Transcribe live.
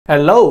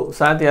Hello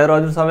साथीहरु,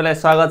 हजुर सबैलाई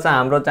स्वागत छ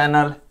हाम्रो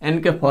channel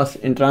N K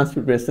first entrance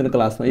preparation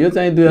क्लासमा। यो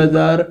चाहिँ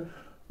 2000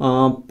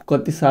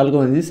 कति सालको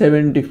भन्छ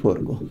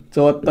 74 को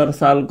 74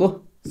 सालको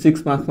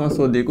 6 मार्क्समा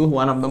सोधेको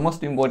one of the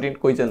most important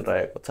question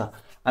रहेको छ।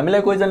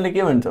 हामीलाई क्वेशनले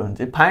के भन्छ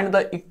भने find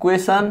the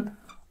equation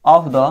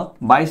of the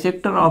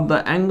bisector of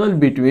the angle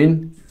between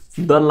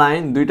the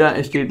line. दुईटा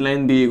स्ट्रेट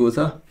लाइन दिएको छ,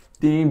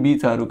 ती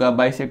बीचहरुका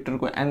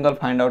बाइसेक्टरको एंगल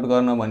फाइन्ड आउट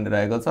गर्न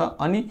भनिरहेको छ।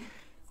 अनि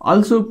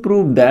also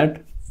prove that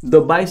the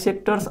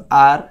bisectors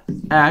are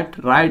at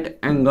right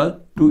angle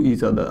to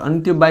each other।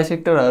 अनि त्यो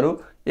बाइसेक्टरहरु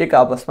एक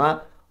आपसमा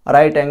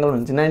राइट एंगल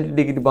हुन्छ 90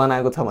 डिग्री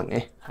बनाएको छ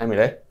भन्ने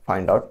हामीलाई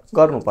फाइन्ड आउट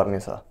गर्नुपर्ने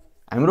छ।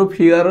 हाम्रो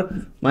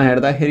फिगरमा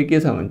हेर्दाखेरि के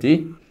छ भने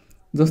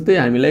जस्तै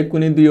हामीलाई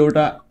कुनै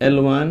दुईवटा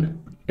L1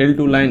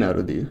 L2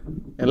 लाइनहरु दियो,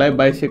 यसलाई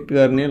बाइसेक्ट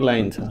गर्ने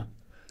लाइन छ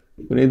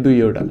कुनै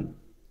दुईवटा।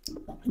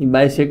 यी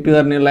बाइसेक्ट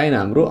गर्ने लाइन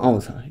हाम्रो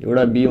आउँछ,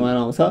 एउटा B1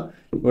 आउँछ,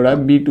 एउटा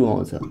B2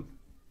 आउँछ।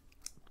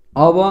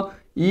 अब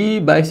यी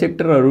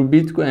बाइसेक्टरहरु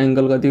बीचको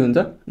एंगल कति हुन्छ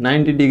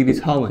 90 डिग्री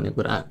छ भन्ने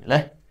कुरा हामीलाई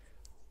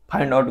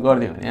फाइन्ड आउट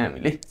गर्दियौ भने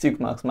हामीले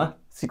 6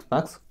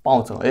 मार्क्स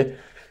पाउँछौं है।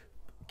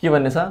 के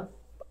भन्ने छ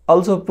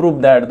also prove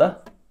that the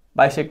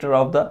bisector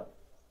of the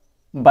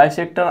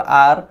bisector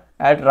are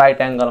at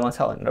right एंगलमा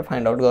छ भनेर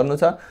फाइन्ड आउट गर्नु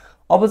छ।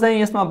 अब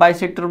चाहिँ यसमा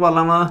bisector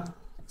वालामा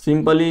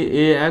simply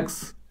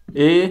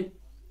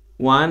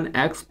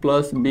a1x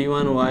plus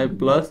b1y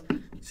plus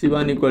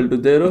c1 equal to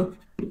 0,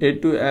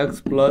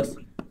 a2x plus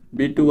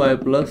b2y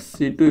plus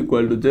c2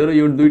 equal to 0।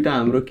 यो दुईटा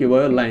हाम्रो के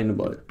भयो लाइन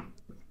भयो,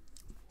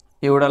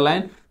 एउटा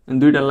लाइन अनि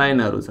दुईटा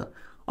लाइनहरु छ।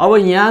 अब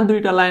यहाँ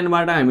दुईटा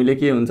लाइनबाट हामीले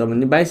के हुन्छ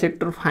भने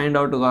बाइसेक्टर फाइन्ड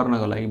आउट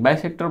गर्नको लागि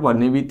बाइसेक्टर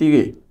भन्ने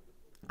बित्तिकै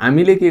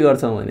हामीले के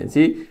गर्छौं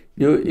भने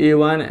यो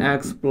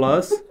a1x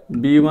plus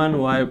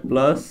b1y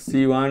plus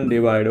c1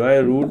 divide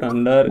by route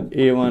under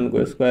a1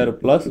 को स्क्वायर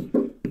प्लस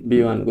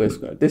b1 को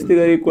स्क्वायर। त्यस्तै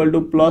गरी equal to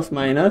plus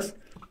minus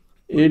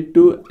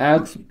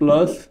a2x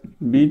plus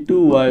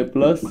b2y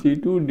plus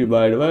c2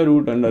 divide by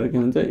route under के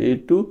हुन्छ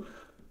a2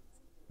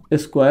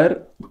 square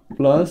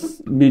plus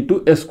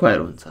b2 square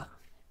हुन्छ।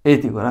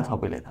 यति कुरा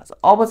सबैले थाहा छ।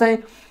 अब चाहिँ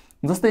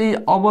जस्तै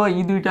अब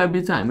यी दुईटा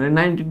बीच हामीले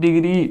 90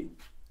 डिग्री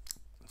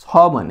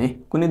छ भने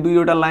कुनै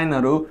दुईवटा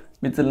लाइनहरु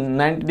बीच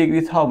 90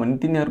 डिग्री छ भने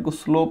तिनीहरुको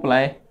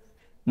स्लोपलाई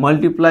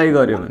मल्टिप्लाई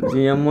गर्यो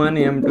भने m1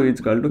 m2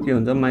 इक्वल टु के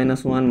हुन्छ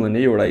 -1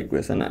 भन्ने एउटा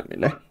इक्वेसन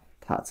हामीलाई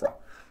थाहा छ।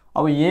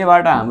 अब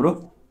यहीबाट हाम्रो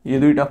यो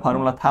दुईटा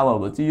फर्मुला थाहा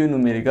भएपछि यो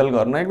न्यूमेरिकल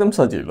गर्न एकदम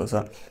सजिलो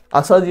छ।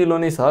 सजिलो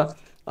नै छ,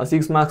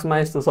 6 मार्क्समा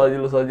यस्तो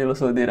सजिलो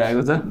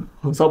सोधिरहेको छ,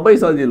 सबै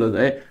सजिलो छ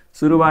है।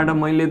 सुरुबाट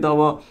मैले त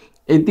अब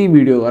यति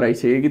भिडियो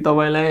गराइसके कि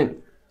तपाईलाई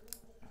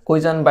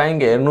क्वेशन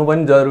बैंक हेर्नु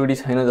पनि जरुरी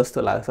छैन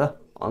जस्तो लाग्छ।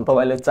 अनि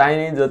तपाईले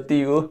चाहिने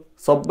जतिको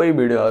सबै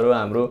भिडियोहरु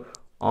हाम्रो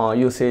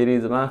यो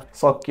सिरिजमा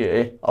सकियो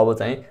है। अब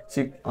चाहिँ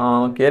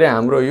के रे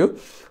हाम्रो यो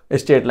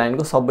स्ट्रेट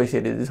लाइनको सबै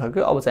सिरिज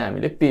सक्यो। अब चाहिँ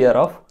हामीले पेयर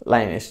अफ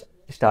लाइन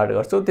स्टार्ट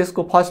गर्छौं।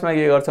 त्यसको फर्स्टमा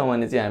के गर्छौं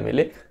भने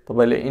हामीले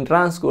तपाईले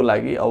इन्ट्रान्सको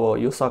लागि अब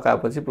यो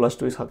सकाएपछि प्लस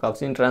 2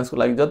 सकाएपछि इन्ट्रान्सको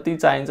लागि जति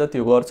चाहिन्छ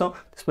त्यो गर्छौं।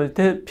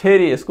 त्यसपछि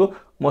फेरि यसको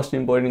मोस्ट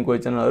इम्पोर्टेन्ट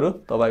क्वेशनहरु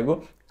तपाईको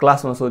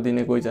क्लासमा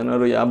सोधिने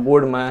क्वेशनहरु या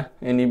बोर्डमा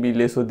एनईबी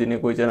ले सोधिने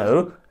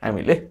क्वेशनहरु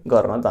हामीले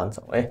गर्न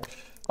जान्छौं है।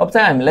 अब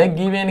चाहिँ हामीलाई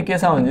गिभन के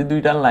छ भने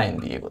दुईटा लाइन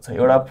दिएको छ,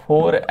 एउटा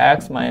 4x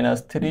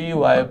 -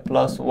 3y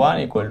 +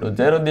 1 =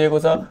 0 दिएको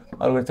छ,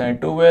 अर्को चाहिँ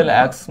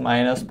 12x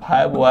 -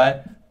 5y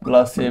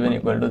plus 7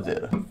 equal to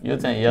 0। यो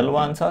चाहिँ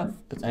L1 छ,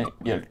 त्यो चाहिँ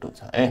L2 छ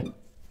है।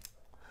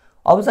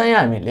 अब चाहिँ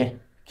हामीले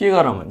के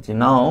गरौँ भने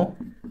नाउ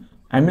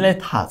हामीलाई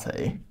थाहा छ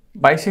है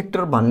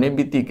बाइसेक्टर भन्ने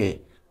बित्तिकै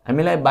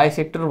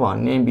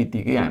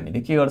हामीले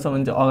के गर्छौं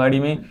भने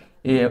अगाडिमै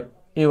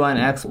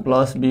a1x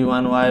plus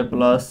b1y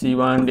plus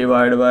c1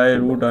 divided by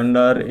root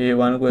under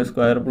a1 को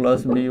स्क्वायर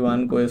plus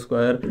b1 को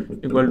square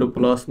equal to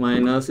plus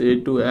minus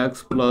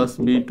a2x plus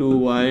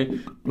b2y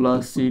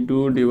plus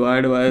c2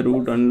 divided by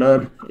root under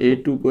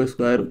a2 को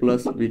स्क्वायर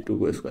plus b2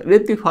 को square.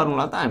 यति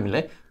formula त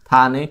हामीलाई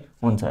थाहा नै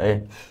हुन्छ है।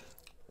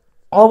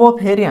 अब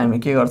फेरि हामी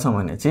के गर्छौं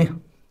भने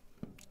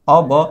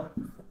अब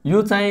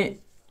यो चाहिँ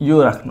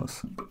यो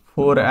राख्नुस्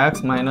 4x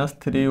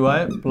 -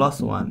 3y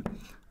 + 1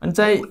 अनि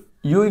चाहिँ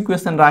यो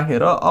इक्वेसन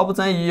राखेर अब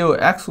चाहिँ यो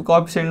x को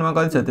कोएफिसिएन्टमा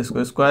कति छ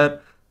त्यसको स्क्वायर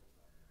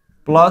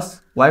प्लस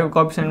y को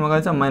कोएफिसिएन्टमा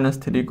कति छ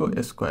 -3 को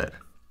स्क्वायर।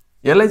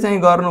 यसलाई चाहिँ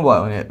गर्नु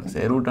भयो भने हेर्नुस्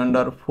रूट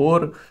अन्डर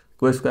 4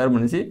 को स्क्वायर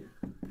भनेपछि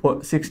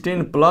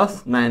 16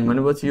 + 9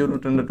 भनेपछि यो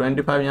रूट अन्डर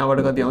 25 यहाँबाट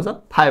कति आउँछ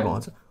 5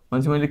 आउँछ।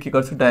 भनेपछि मैले के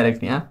गर्छु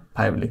डाइरेक्ट यहाँ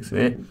 5 लेख्छु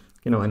है,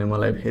 किनभने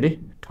मलाई फेरि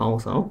ठाउँ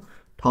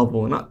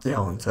पाउन चाहिँ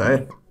हुन्छ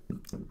है।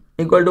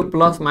 इक्वल टु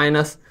प्लस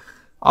माइनस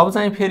अब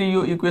चाहिँ फेरि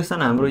यो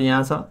इक्वेसन हाम्रो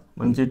यहाँ छ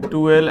भने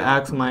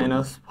 12x -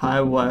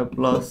 5y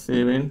 +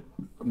 7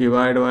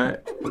 divide by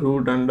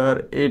route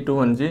under a2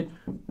 भने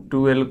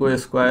 12 को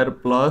स्क्वायर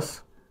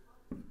प्लस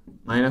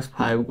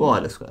 -5 को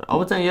होल स्क्वायर।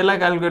 अब चाहिँ यसलाई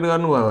क्याल्कुलेट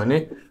गर्नुभयो भने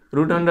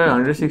रूट अन्डर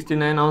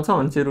 169 आउँछ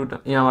भने रुट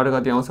यहाँबाट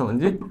कति आउँछ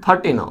भने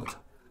 13 आउँछ।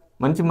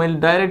 भने मैले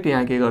डाइरेक्ट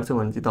यहाँ के गर्छु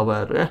भने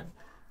तपाईहरु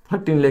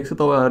 13 लेख्छु।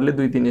 तपाईहरुले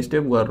 2-3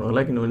 स्टेप गर्नु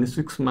होला, किनभने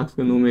 6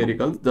 मार्क्सको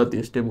न्यूमेरिकल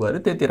जति स्टेप गरे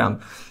त्यति राम्रो।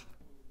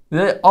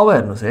 अब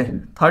हेर्नुस् है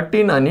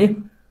 13 अनि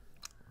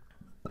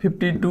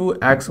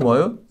 52x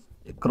भयो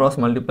क्रस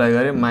मल्टिप्लाई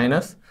गरे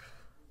minus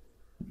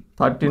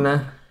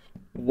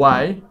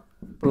 39y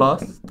plus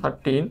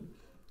 13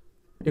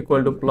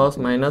 equal two plus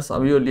minus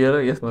अब यो लिएर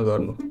यसमा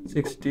गर्नु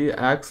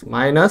 60x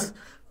माइनस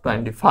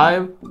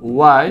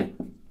 25y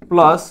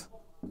प्लस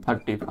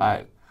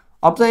 35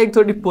 अब चाहिँ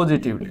एकचोटि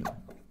पोजिटिभ लिनु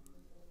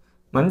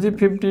भनेपछि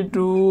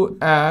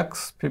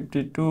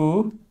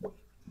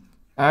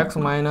 52x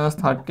minus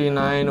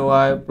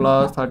 39y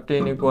plus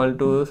 13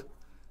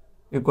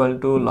 equal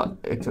two ल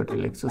एकचोटि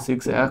लेख्छु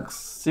 60x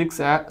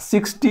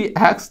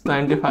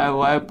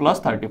 25y प्लस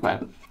 35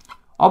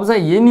 अब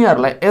चाहिँ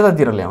यिनीहरूलाई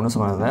यतातिर ल्याउनुस्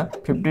भन्दा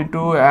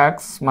 52x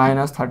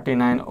माइनस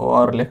 39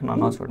 ओभर लेख्न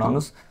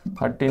नछुटाउनुस्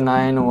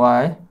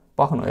 39y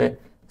पक्नु ए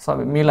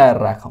सबै मिलाएर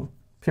राखौँ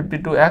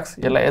 52x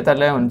यसलाई यता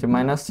ल्यायो भने चाहिँ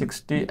माइनस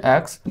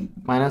 60x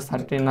माइनस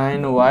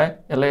 39y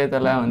यसलाई यता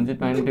ल्यायो भने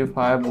चाहिँ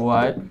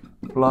 25y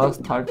प्लस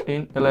 13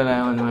 यसलाई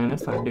ल्यायो भने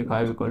माइनस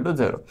 35 इक्वल टू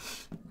 0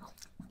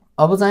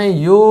 अब चाहिँ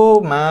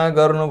योमा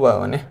गर्नुभयो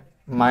भने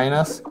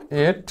माइनस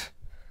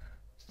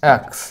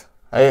 8x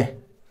है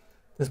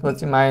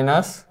त्यसपछि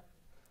माइनस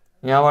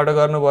यहाँबाट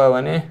गर्नुभयो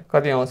भने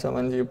कति आउँछ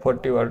भने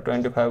 40 बाट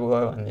 25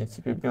 गयो भने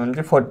 50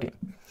 भने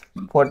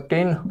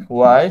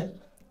 14y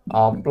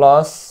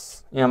प्लस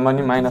यहाँ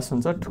पनि माइनस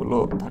हुन्छ ठुलो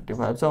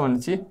 35 छ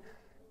भनेपछि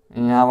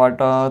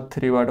यहाँबाट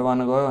 3 बाट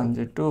 1 गयो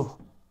भने 2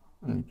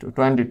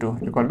 अनि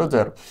 22 इक्वल टू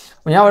 0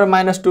 यहाँबाट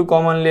माइनस 2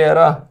 कमन लिएर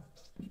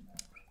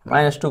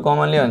माइनस 2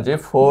 कमन लियो भने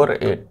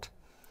 48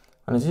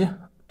 भनेपछि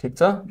ठिक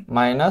छ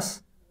माइनस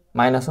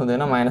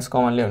हुँदैन माइनस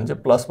कमन लियो भने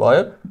प्लस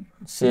भयो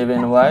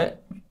 7y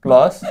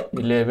प्लस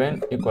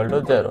 11 इक्वल टू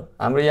 0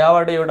 हाम्रो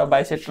यहाँबाट एउटा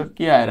बाइसेक्टर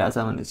के आइरहेछ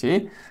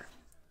भनेपछि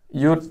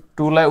यो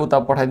 2 लाई उता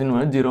पठाइदिनु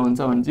भने 0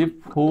 हुन्छ भने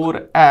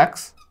 4x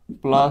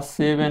plus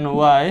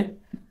 7y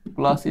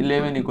plus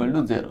 11 equal two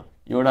 0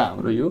 एउटा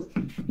हाम्रो यो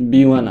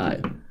b1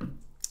 आयो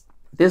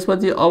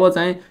त्यसपछि अब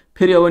चाहिँ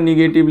फेरि अब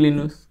नेगेटिभ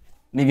लिनुस्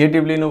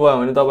नेगेटिभ लिनुभयो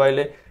भने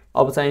तपाईले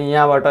अब चाहिँ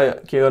यहाँबाट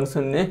के गर्नुस्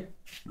भने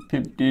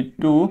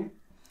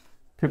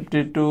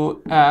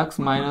 52x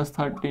minus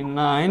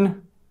 39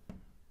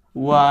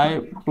 y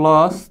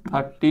plus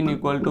 13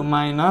 equal two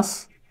minus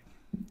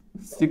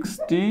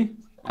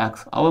 60x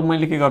अब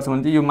मैले के गर्छु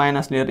भने यो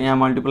माइनस लिएर यहाँ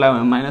मल्टिप्लाई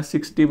भयो माइनस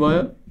 60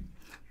 भयो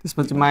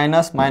त्यसपछि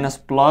माइनस माइनस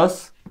प्लस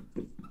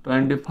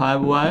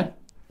 25y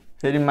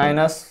फेरि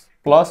माइनस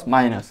प्लस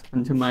माइनस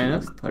भने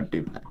माइनस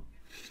 35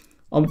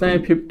 अब चाहिँ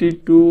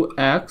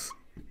 52x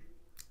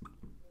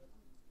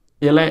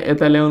यसलाई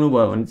यता ल्याउनु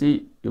भयो भने चाहिँ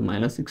यो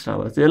माइनस 6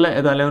 भन्छ यसलाई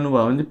यता ल्याउनु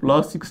भयो भने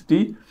प्लस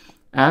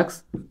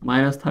 60x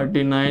माइनस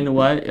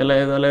 39y यसलाई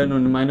यता ल्याउनु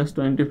भने minus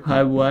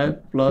 25y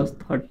plus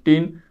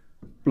 13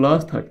 plus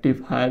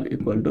 35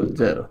 equal two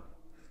 0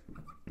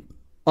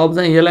 अब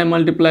चाहिँ यसलाई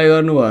मल्टिप्लाई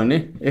गर्नु भयो भने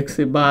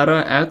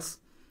 112x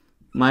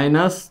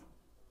माइनस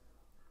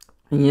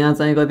यहाँ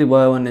चाहिँ कति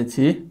भयो भने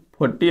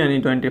 40 अनि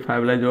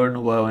 25 लाई जोड्नु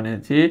भयो भने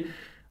 60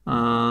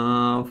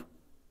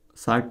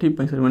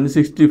 65 भने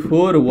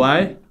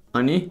 64y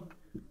अनि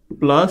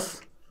प्लस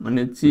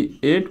भने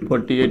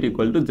 848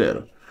 इक्वल टू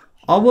 0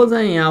 अब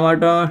चाहिँ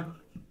यहाँबाट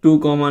 2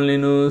 कमन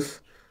लिनुस्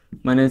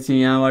भने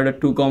यहाँबाट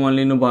 2 कमन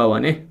लिनु भयो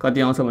भने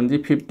कति आउँछ भने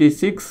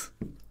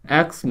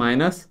 56x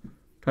minus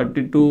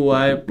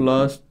 32y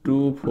plus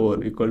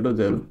 24 equal two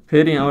 0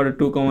 फेरि यहाँबाट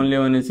 2 कमन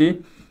लियो भने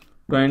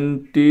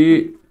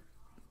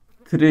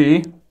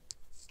 23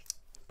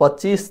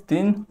 25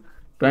 3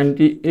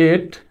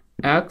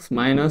 28x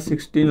minus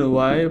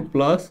 16y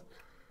plus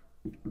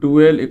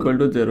 12 equal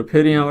two 0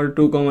 फेरि यहाँबाट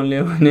 2 कमन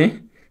लियो भने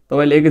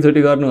तपाईले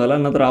एकैचोटि गर्नु होला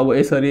नत्र अब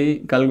यसरी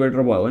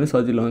क्याल्कुलेटर भयो भने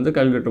सजिलो हुन्छ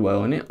क्याल्कुलेटर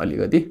भयो भने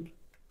अलिकति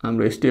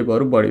हाम्रो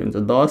स्टेपहरु बढी हुन्छ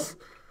 10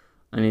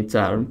 अनि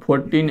 4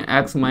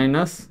 14x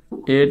minus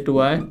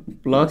 8y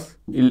plus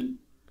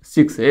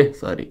 6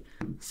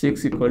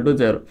 equal two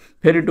 0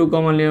 फेरि 2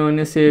 कमन लियो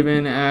भने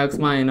 7x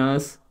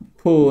minus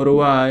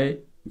 4y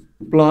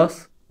plus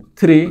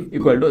 3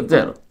 equal two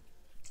 0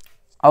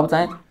 अब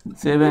चाहिँ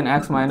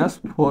 7x minus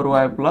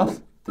 4y plus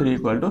 3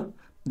 equal two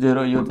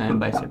 0 यो चाहिँ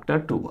बाइसेक्टर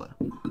 2 भयो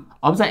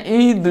अब चाहिँ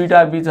यी दुईटा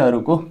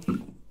बीचहरुको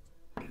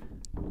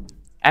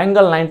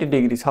एंगल 90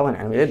 डिग्री छ भने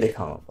हामीले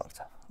देखाउनु पर्छ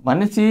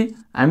भनेपछि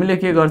हामीले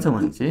के गर्छौं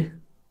भने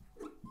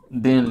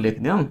देन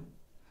लेख्दियौ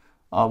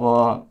अब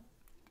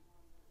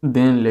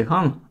देन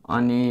लेखौं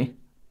अनि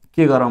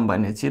के गरौँ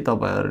भने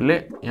तपाईहरुले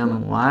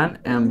m1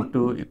 m2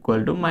 इक्वल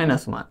टू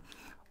 -1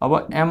 अब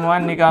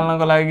m1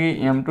 निकाल्नको लागि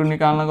m2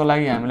 निकाल्नको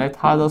लागि हामीलाई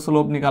थाहा छ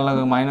स्लोप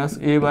निकाल्नको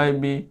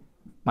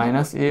 -a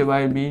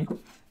by b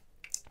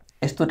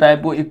यस्तो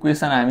टाइपको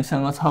इक्वेसन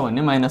हामीसँग छ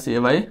भने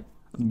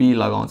 -a/b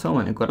लगाउँछौं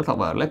भन्ने कुरा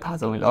तपाईहरुलाई थाहा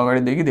छ मैले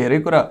अगाडि देखि धेरै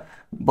कुरा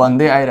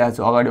भन्दै आइरहेको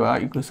छु अगाडि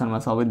भएको इक्वेसनमा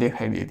सबै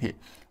देखाइदिए थिए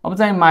अब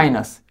चाहिँ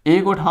माइनस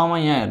a को ठाउँमा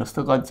यहाँ हेर्नुस् त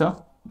कति छ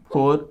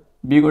 4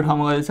 b को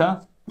ठाउँमा कति छ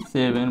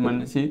 7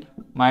 भनेपछि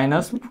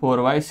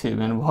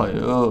 -4/7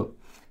 भयो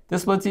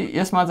त्यसपछि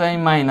यसमा चाहिँ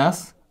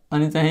माइनस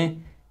अनि चाहिँ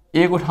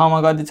a को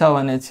ठाउँमा कति छ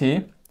भने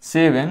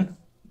 7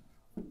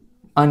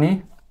 अनि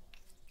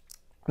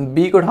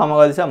b को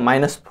ठाउँमा कति छ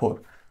 -4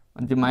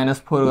 अनि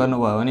 -4 गर्नु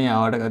भयो भने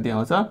यहाँबाट कति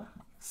आउँछ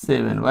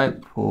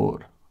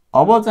 7/4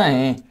 अब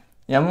चाहिँ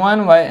m1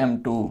 by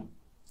m2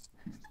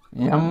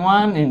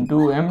 m1 into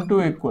m2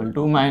 equal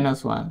to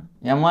 -1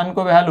 m1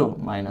 को भ्यालु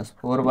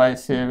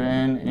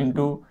 -4/7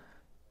 into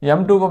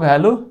m2 को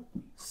भ्यालु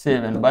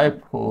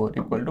 7/4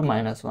 equal to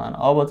 -1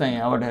 अब चाहिँ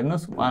यहाँबाट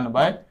हेर्नुस्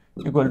 1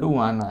 equal to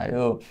 1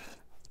 आयो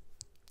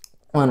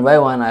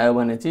 1/1 आयो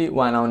भने चाहिँ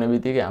 1 आउने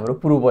बित्तिकै हाम्रो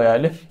प्रुफ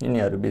भइहाल्यो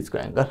यिनीहरु बीचको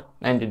एंगल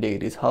 90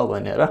 डिग्री छ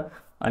भनेर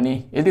अनि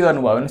यदि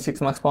गर्नुभयो भने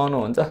 6 मार्क्स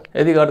पाउनुहुन्छ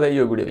यदि गर्दै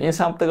यो भिडियो यहाँ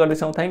समाप्त गर्दै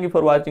छौं थ्यांक यू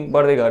फर वाचिङ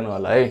बढ्दै गर्नु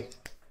होला है।